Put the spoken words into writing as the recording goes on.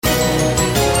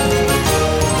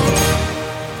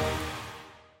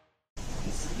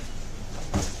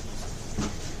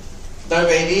the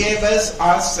variables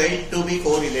are said to be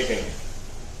correlated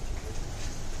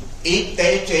if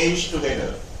they change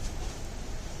together.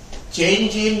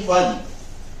 Change in one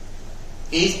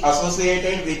is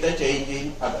associated with the change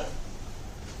in other.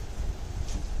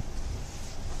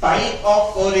 Type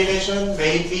of correlation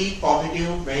may be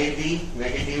positive, may be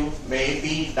negative, may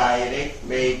be direct,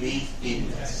 may be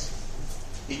inverse.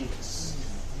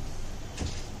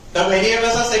 The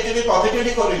variables are said to be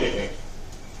positively correlated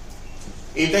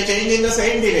if they change in the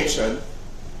same direction.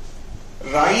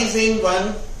 Rise in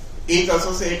one is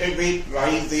associated with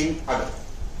rise in other.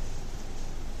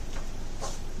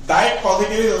 That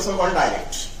positive is also called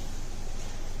direct.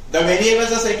 The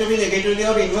variables are said to be negatively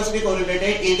or inversely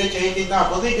correlated if they change in the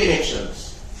opposite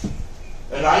directions.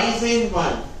 Rise in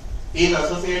one is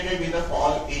associated with a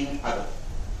fall in other.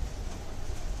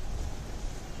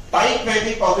 Type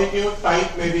may be positive,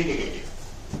 type may be negative.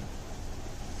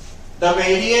 The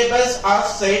variables are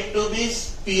said to be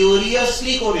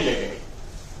spuriously correlated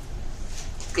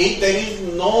if there is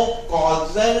no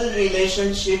causal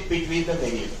relationship between the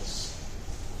variables.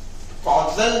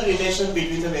 Causal relation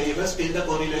between the variables, still the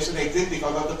correlation exists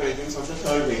because of the presence of the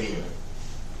third variable.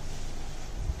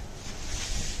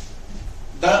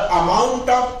 The amount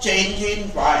of change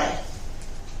in y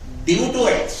due to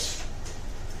x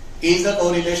is the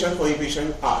correlation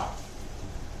coefficient R.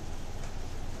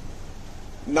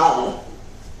 Now,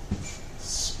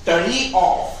 study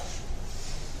of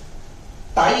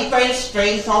type and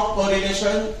strength of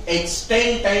correlation,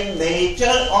 extent and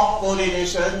nature of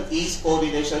correlation is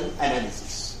correlation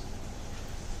analysis.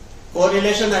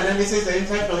 Correlation analysis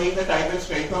aims at knowing the type and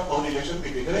strength of correlation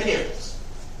between the variables,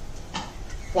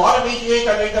 for which we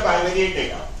collect the bivariate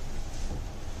data.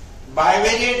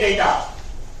 Bivariate data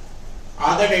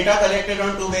are the data collected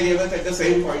on two variables at the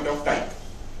same point of time.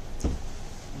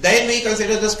 Then we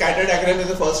consider the scatter diagram as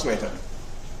the first method.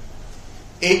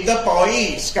 If the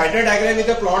point, scatter diagram is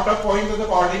a plot of points on the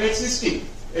coordinate system,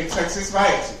 x-axis,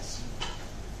 y-axis.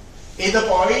 If the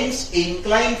points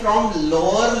incline from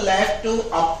lower left to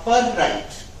upper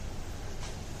right,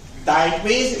 that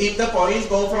means if the points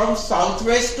go from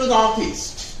southwest to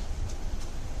northeast,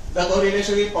 the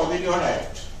correlation is positive or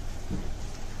direct.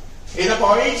 If the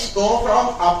points go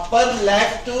from upper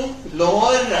left to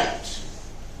lower right,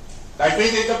 that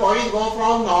means if the points go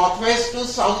from northwest to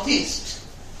southeast,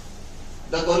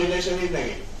 the correlation is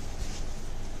negative.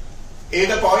 If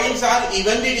the points are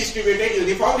evenly distributed,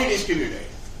 uniformly distributed,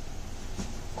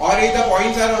 or if the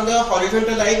points are on the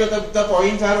horizontal line or the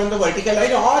points are on the vertical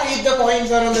line, or if the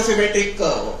points are on the symmetric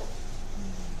curve,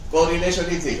 correlation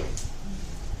is zero.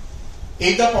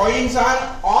 If the points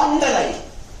are on the line,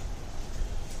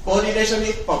 correlation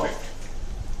is perfect.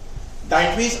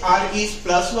 That means R is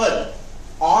 +1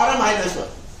 or -1.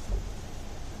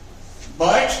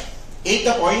 But if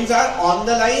the points are on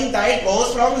the line that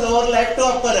goes from lower left to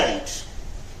upper right,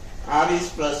 R is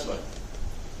 +1.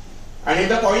 And if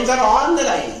the points are on the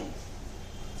line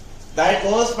that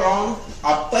goes from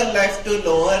upper left to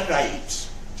lower right,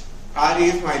 R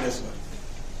is -1.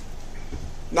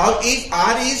 Now if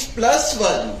R is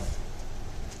 +1,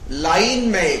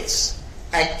 line makes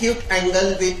acute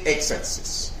angle with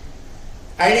x-axis.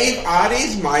 And if R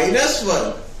is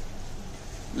 -1,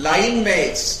 line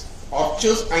makes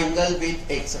obtuse angle with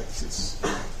x-axis.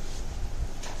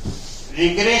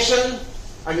 Regression,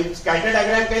 scatter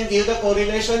diagram can give the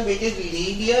correlation which is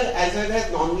linear as well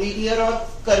as non-linear or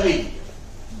curvilinear.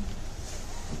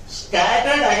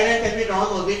 Scatter diagram can be drawn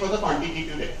only for the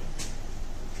quantitative data.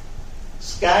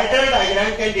 Scatter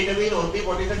diagram can determine only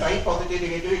what is the type positive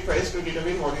negative. It tries to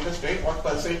determine what is the strength, what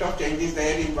percent of change is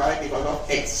there in y because of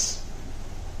x.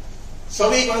 So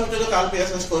we come to the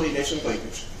Karl-Pearson's correlation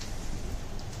coefficient.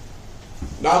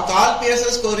 Now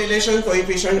Karl-Pearson's correlation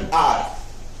coefficient R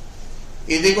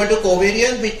is equal to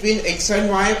covariance between x and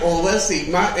y over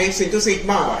sigma x into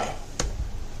sigma y.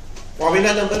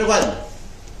 Formula number 1.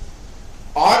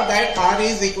 Or that R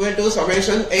is equal to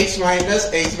summation x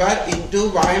minus x bar into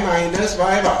y minus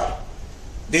y bar.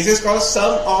 This is called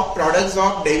sum of products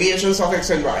of deviations of x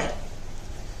and y.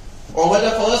 Over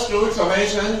the first root,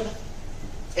 summation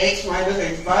x minus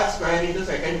x bar square into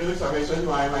second root, summation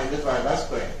y minus y bar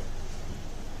square.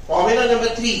 Formula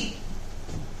number 3.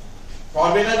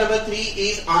 Formula number 3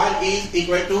 is R is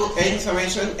equal to n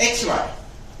summation xy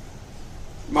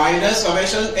minus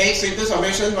summation x into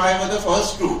summation y over the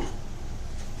first root.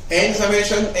 N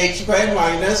summation x square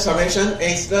minus summation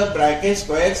x the bracket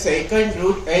square second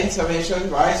root n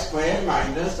summation y square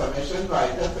minus summation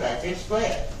y the bracket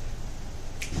square.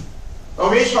 So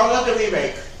which formula do we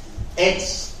make?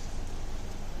 X,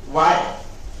 y,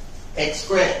 x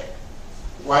square,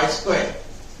 y square,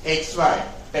 xy,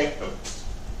 take totals.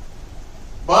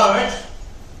 But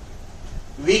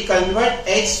we convert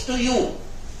x to u.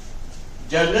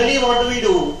 Generally what do we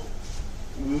do?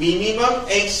 Minimum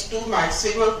x to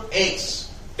maximum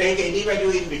x, take any value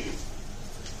in between.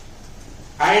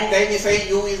 And then we say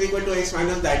u is equal to x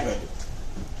minus that value.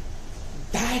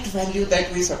 That value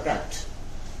that we subtract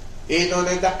is known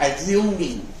as the assumed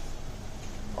mean,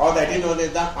 or that is known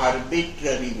as the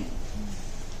arbitrary mean.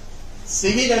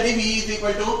 Similarly, v is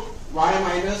equal to y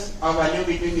minus a value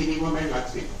between minimum and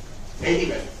maximum, any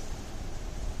value.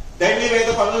 Then we weigh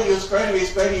the following: u square, v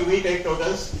square, uv, take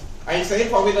totals, and same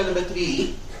formula number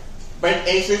 3, but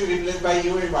x is replaced by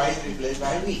u and y is replaced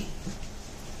by v.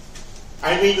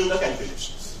 And we do the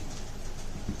calculations.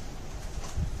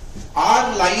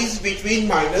 R lies between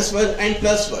 -1 and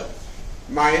 +1.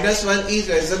 -1 is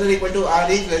less than or equal to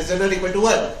R is less than or equal to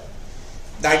 1.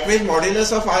 That means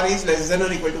modulus of R is less than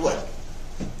or equal to 1.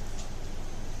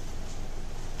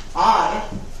 R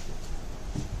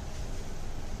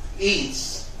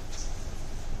is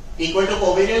equal to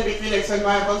covariance between x and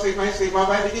y upon sigma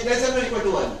y, which is less than or equal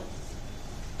to 1.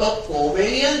 So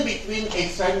covariance between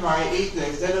x and y is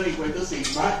less than or equal to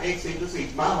sigma x into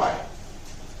sigma y.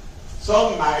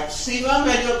 So maximum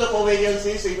value of the covariance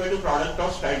is equal to product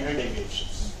of standard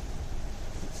deviations.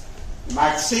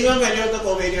 Maximum value of the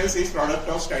covariance is product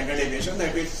of standard deviation,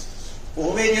 that is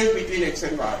covariance between x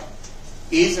and y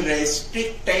is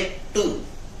restricted to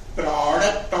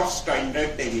product of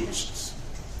standard deviations.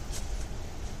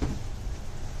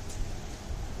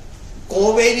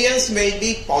 Covariance may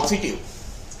be positive,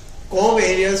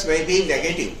 covariance may be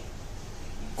negative,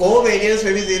 covariance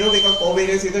may be 0 because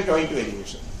covariance is a joint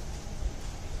variation.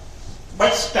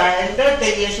 But standard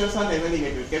deviations are never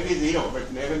negative. It can be 0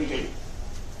 but never negative.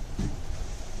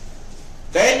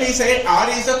 Then we said R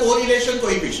is the correlation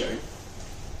coefficient.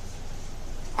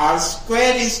 R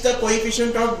square is the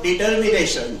coefficient of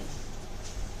determination,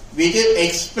 which is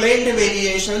explained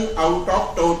variation out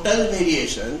of total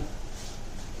variation,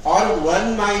 or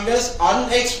 1 minus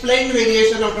unexplained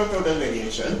variation out of total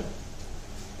variation.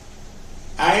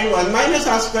 And 1 minus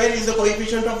R square is the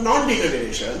coefficient of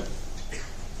non-determination.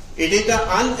 It is the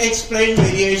unexplained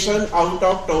variation out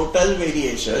of total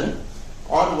variation,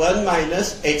 or 1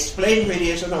 minus explained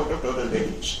variation out of total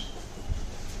variation.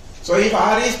 So if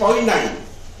R is 0.9,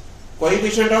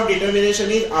 coefficient of determination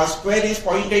is R square is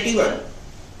 0.81.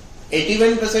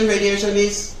 81% variation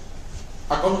is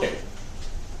accounted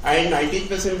and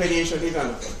 19% variation is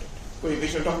unaccounted.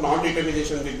 Coefficient of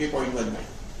non-determination will be 0.19.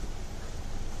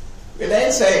 We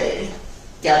then say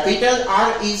capital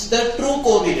R is the true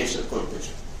correlation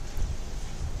coefficient,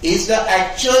 is the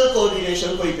actual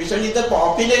correlation coefficient, is the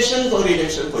population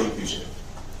correlation coefficient.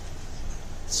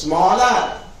 Small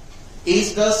r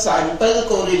is the sample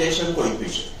correlation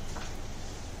coefficient.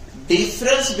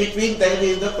 Difference between them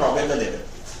is the probable error.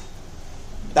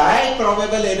 That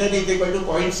probable error is equal to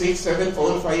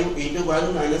 0.6745 into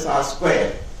 1 minus r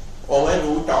square over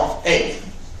root of n.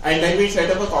 And then we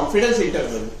set up a confidence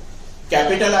interval.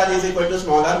 Capital R is equal to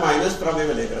small r minus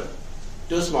probable error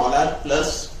to small r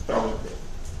plus probable error.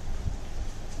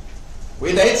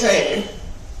 We then say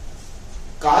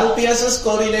Karl-Pearson's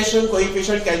correlation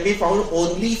coefficient can be found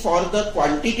only for the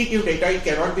quantitative data, it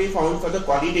cannot be found for the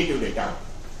qualitative data.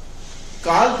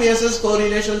 Karl-Pearson's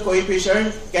correlation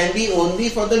coefficient can be only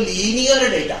for the linear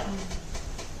data.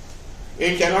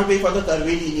 It cannot be for the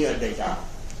curvilinear data.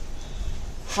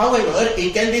 However,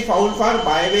 it can be found for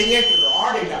bivariate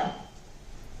raw data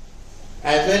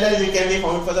as well as it can be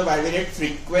found for the bivariate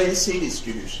frequency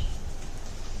distribution.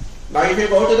 Now if you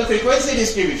go to the frequency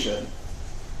distribution,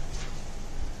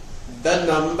 the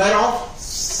number of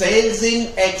cells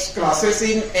in X, classes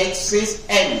in X is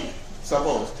n,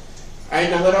 suppose,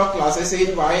 and number of classes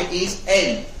in Y is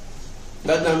n.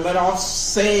 The number of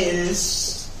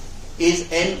cells is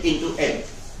n into n.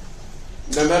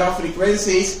 Number of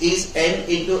frequencies is n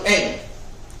into n.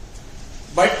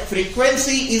 But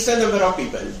frequency is the number of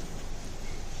people.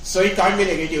 So it can't be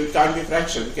negative, it can't be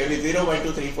fraction. It can be 0, 1,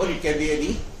 2, 3, 4, it can be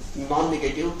any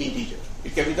non-negative integer.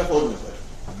 It can be the whole number.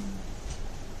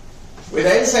 We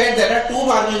then said there are two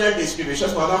marginal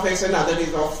distributions, one of x and other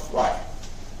is of y.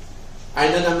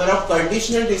 And the number of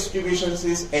conditional distributions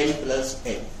is n plus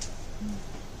n.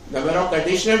 Number of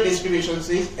conditional distributions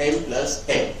is n plus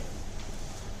n.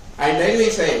 And then we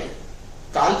said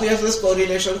Karl-Pearson's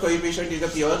correlation coefficient is a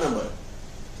pure number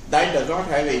that does not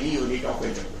have any unit of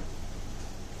measurement.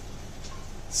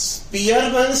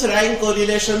 Spearman's rank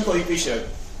correlation coefficient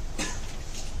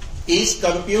is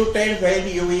computed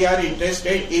when we are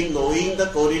interested in knowing the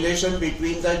correlation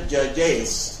between the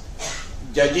judges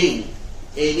judging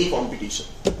any competition.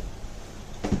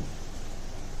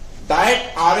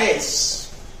 that RS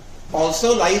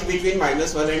also lies between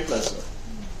 -1 and +1.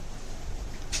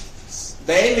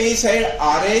 Then we said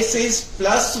RS is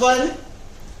 +1,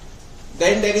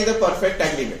 then there is a perfect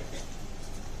agreement.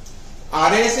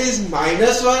 RS is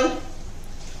 -1,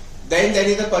 then there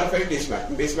is a perfect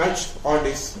mismatch or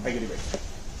disagreement.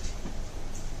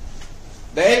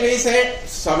 Then we said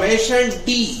summation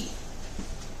D.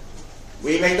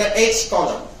 We make the X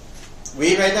column,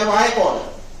 we make the Y column.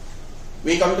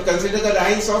 We come to consider the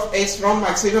ranks of X from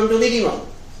maximum to minimum.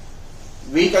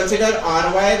 We consider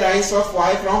Ry ranks of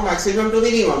Y from maximum to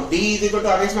minimum. D is equal to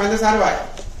Rx minus Ry.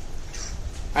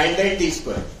 And then D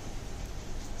square.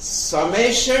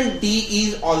 Summation D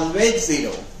is always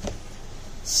 0.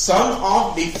 Sum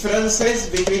of differences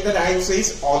between the ranks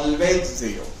is always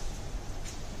 0.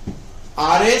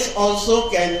 RS also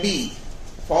can be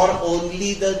for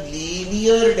only the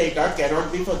linear data,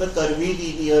 cannot be for the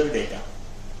curvilinear data.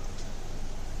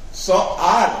 So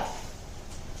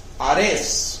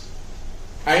RS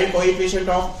and coefficient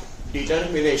of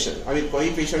determination,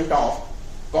 coefficient of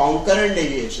concurrent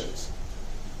deviations,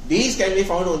 these can be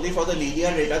found only for the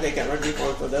linear data, they cannot be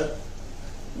found for the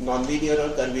nonlinear or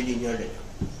curvilinear data.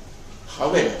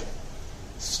 However,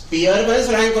 Spearman's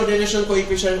rank correlation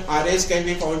coefficient RS can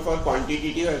be found for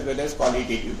quantitative as well as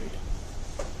qualitative data.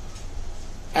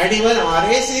 And even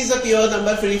RS is a pure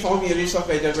number free from units of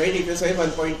measurement. If you say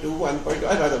 1.2,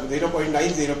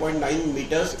 0.9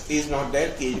 meters is not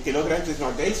there, kilograms is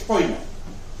not there, it's 0.9.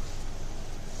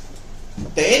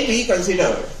 Then we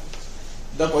consider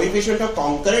the coefficient of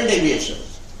concurrent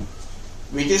deviations,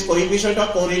 which is coefficient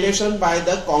of correlation by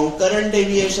the concurrent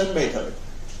deviation method.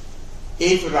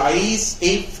 If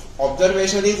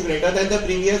observation is greater than the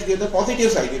previous, give the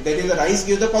positive sign. If there is a rise,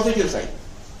 give the positive sign.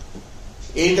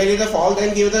 If there is a fall,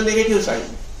 then give the negative sign.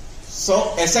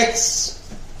 So Sx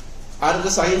are the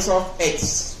signs of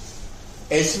X,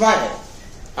 Sy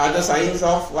are the signs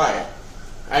of Y,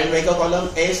 and make a column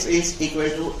S is equal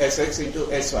to Sx into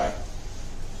Sy.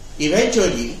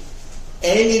 Eventually,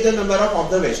 N is the number of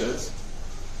observations,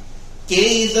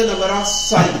 K is the number of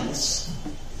signs,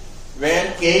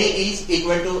 where K is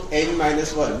equal to N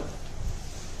minus 1.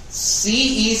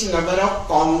 C is number of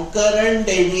concurrent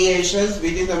deviations,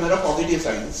 which is number of positive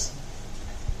signs,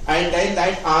 and then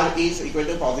that R is equal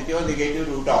to positive or negative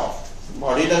root of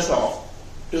modulus of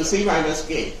 2C minus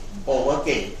K over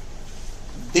K.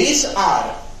 This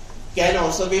R can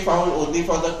also be found only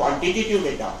for the quantitative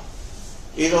data,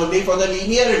 is only for the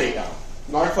linear data,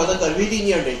 not for the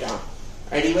curvilinear data,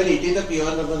 and even it is a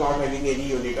pure number not having any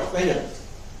unit of measurement.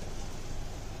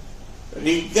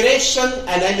 Regression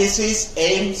analysis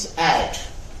aims at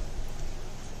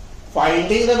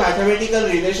finding the mathematical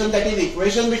relation, that is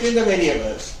equation between the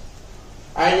variables,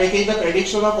 and making the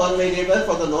prediction of one variable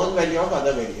for the known value of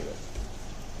other variable.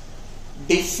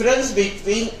 Difference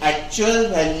between actual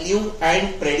value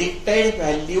and predicted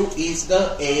value is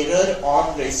the error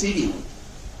or residue.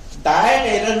 That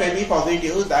error may be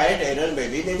positive, that error may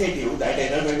be negative, that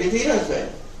error may be 0 as well.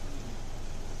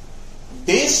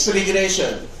 This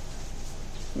regression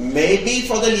may be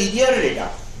for the linear data,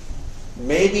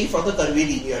 may be for the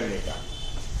curvilinear data.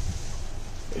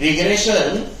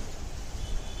 Regression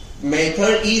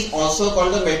method is also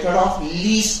called the method of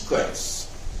least squares.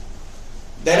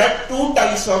 There are two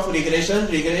types of regression.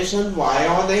 Regression y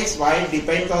on x, y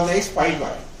depends on x, find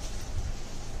y.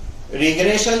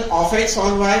 Regression of x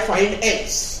on y, find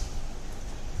x.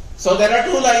 So there are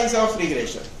two lines of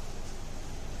regression.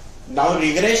 Now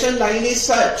regression line is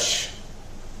such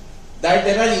that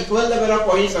there are equal number of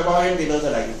points above and below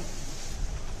the line.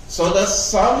 So the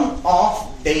sum of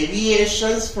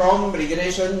deviations from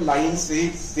regression lines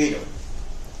is 0.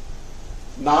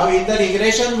 Now in the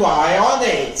regression y on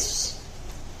x,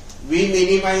 we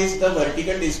minimize the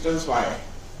vertical distance y,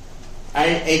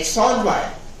 and x on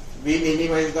y, we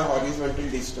minimize the horizontal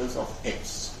distance of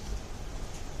x.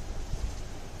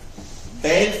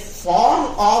 Then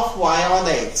form of y on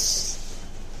x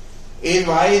is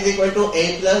y is equal to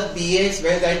a plus bx,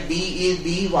 where that b is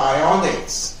by on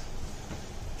x.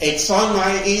 X on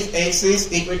y is x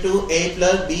is equal to a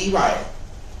plus by,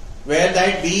 where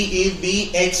that b is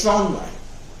bx on y.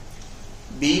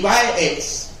 b by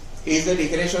x is the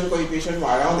regression coefficient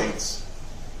y on x.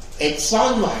 X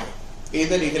on y is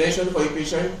the regression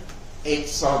coefficient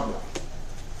x on y.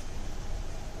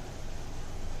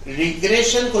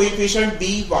 Regression coefficient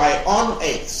by on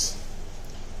x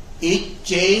is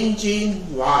change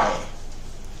in y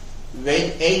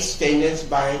when x changes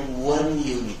by 1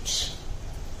 unit,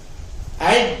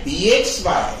 and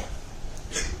bxy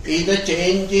is the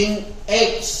change in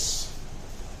x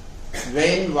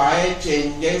when y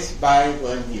changes by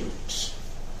 1 unit.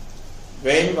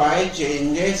 when y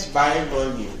changes by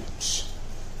 1 unit,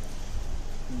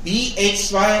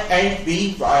 bxy and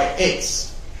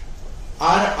byx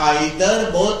are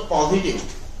either both positive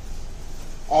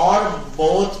or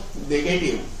both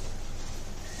negative,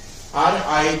 are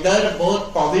either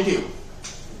both positive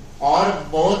or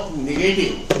both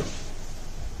negative,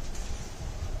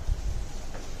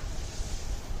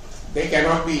 they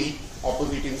cannot be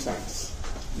opposite in signs.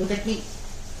 Look at me.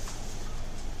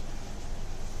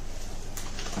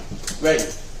 Well,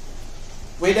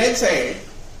 we then said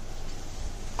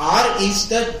R is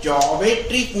the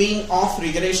geometric mean of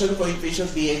regression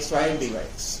coefficients bxy and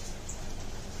byx.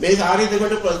 Means R is equal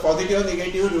to positive or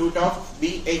negative root of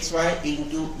bxy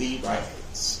into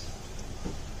byx.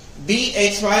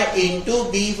 Bxy into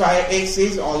byx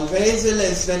is always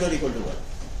less than or equal to 1.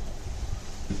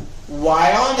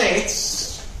 Y on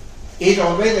x is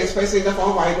always expressed in the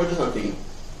form y equal to something.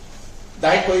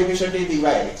 That coefficient is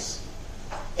byx.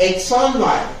 X on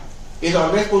y is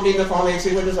always put in the form x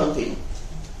equal to something.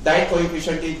 That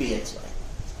coefficient is bxy.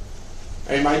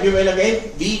 And mind you well again,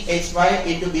 bxy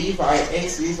into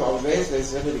byx is always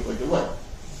less than or equal to 1.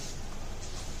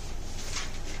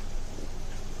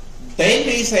 Then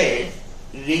we said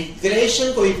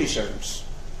regression coefficients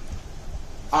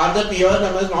are the pure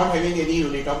numbers not having any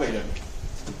unit of measurement.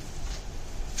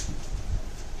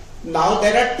 Now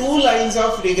there are two lines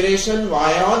of regression,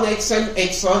 y on x and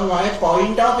x on y.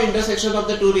 Point of intersection of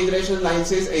the two regression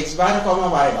lines is x bar comma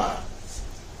y bar.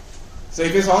 So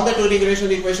if you solve the two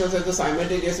regression equations as the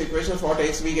simultaneous equations, what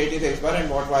x we get is x bar and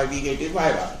what y we get is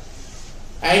y bar.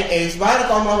 And x bar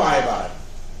comma y bar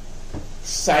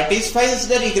satisfies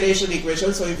the regression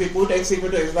equation. So if we put x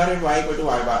equal to x bar and y equal to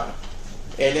y bar,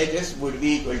 LHS would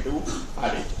be equal to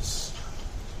RHS.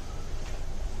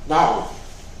 Now,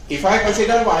 if I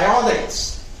consider y on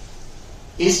x,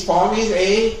 its form is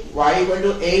a y equal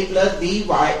to a plus b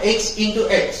yx into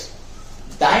x.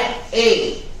 That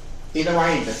a is a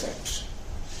y-intercept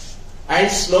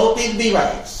and slope is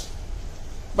byx.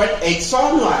 But x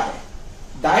on y,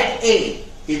 that a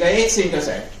is a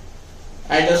x-intercept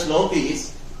and the slope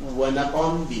is 1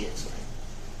 upon bxy.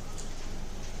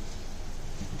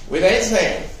 With that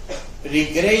said,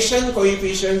 regression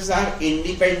coefficients are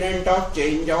independent of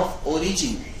change of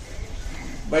origin,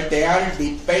 but they are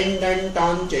dependent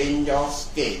on change of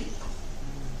scale.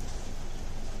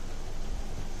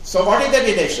 So what is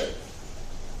the relation?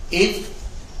 If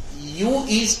u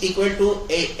is equal to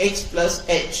ax plus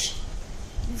h,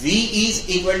 v is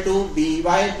equal to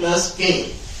by plus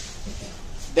k,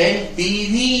 then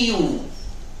bvu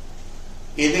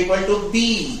is equal to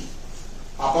b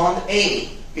upon a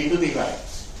into by.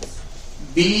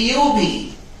 bub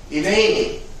is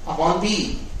a upon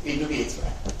b into bxy.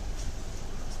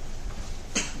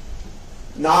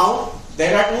 Now,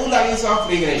 there are two lines of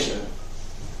regression.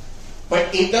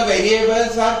 But if the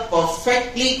variables are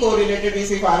perfectly correlated, we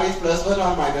say r is plus 1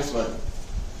 or minus 1.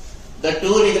 The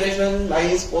two regression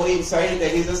lines coincide,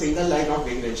 there is a single line of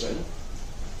regression.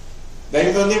 There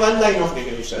is only one line of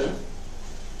regression.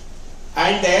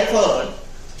 And therefore,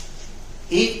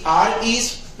 if r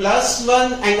is plus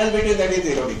 1, angle between them is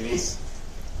 0 degrees.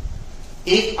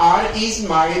 If r is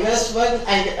minus 1,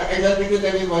 angle between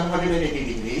them is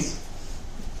 180 degrees.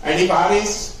 And if r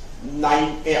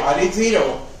is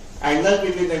 0, angle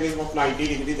between them is of 90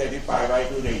 degrees, that is pi by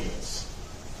 2 radians.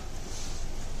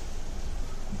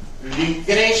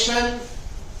 Regression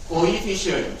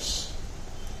coefficients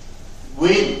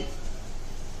will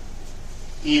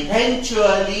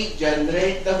eventually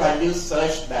generate the values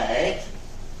such that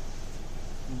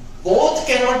both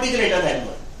cannot be greater than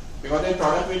 1, because the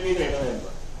product will be greater than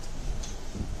 1.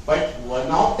 But one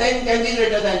of them can be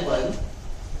greater than 1,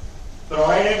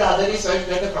 provided the other is such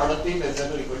that the product is less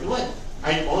than or equal to 1,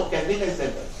 and both can be less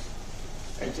than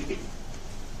 1. MCQ.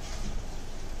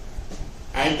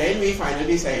 And then we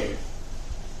finally said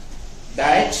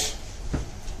that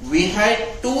we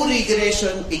had two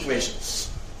regression equations.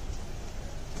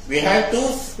 We have two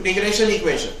regression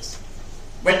equations.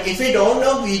 But if we don't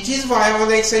know which is y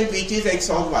on x and which is x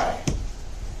on y,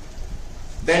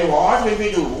 then what will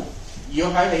we do? You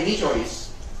have any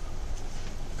choice.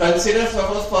 Consider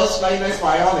suppose first line as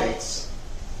y on x.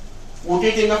 Put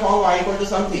it in the form y equal to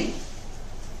something.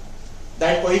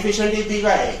 That coefficient is b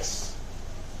by x.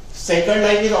 Second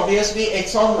line is obviously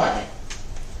x on y.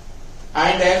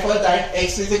 And therefore that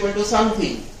x is equal to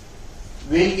something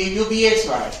will give you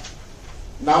bxy.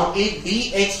 Now if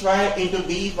bxy into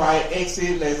byx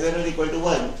is less than or equal to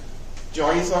 1,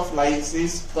 choice of lines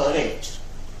is correct.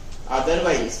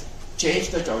 Otherwise, change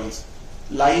the choice.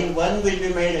 Line 1 will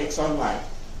be made x on y.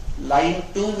 Line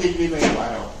 2 will be made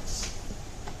y on x.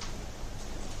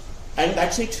 And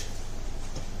that's it.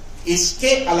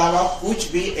 इसके अलावा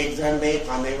कुछ भी exam में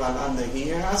आने वाला नहीं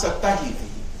है, आ सकता ही नहीं.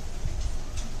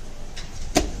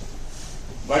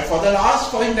 But for the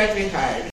last point that we had,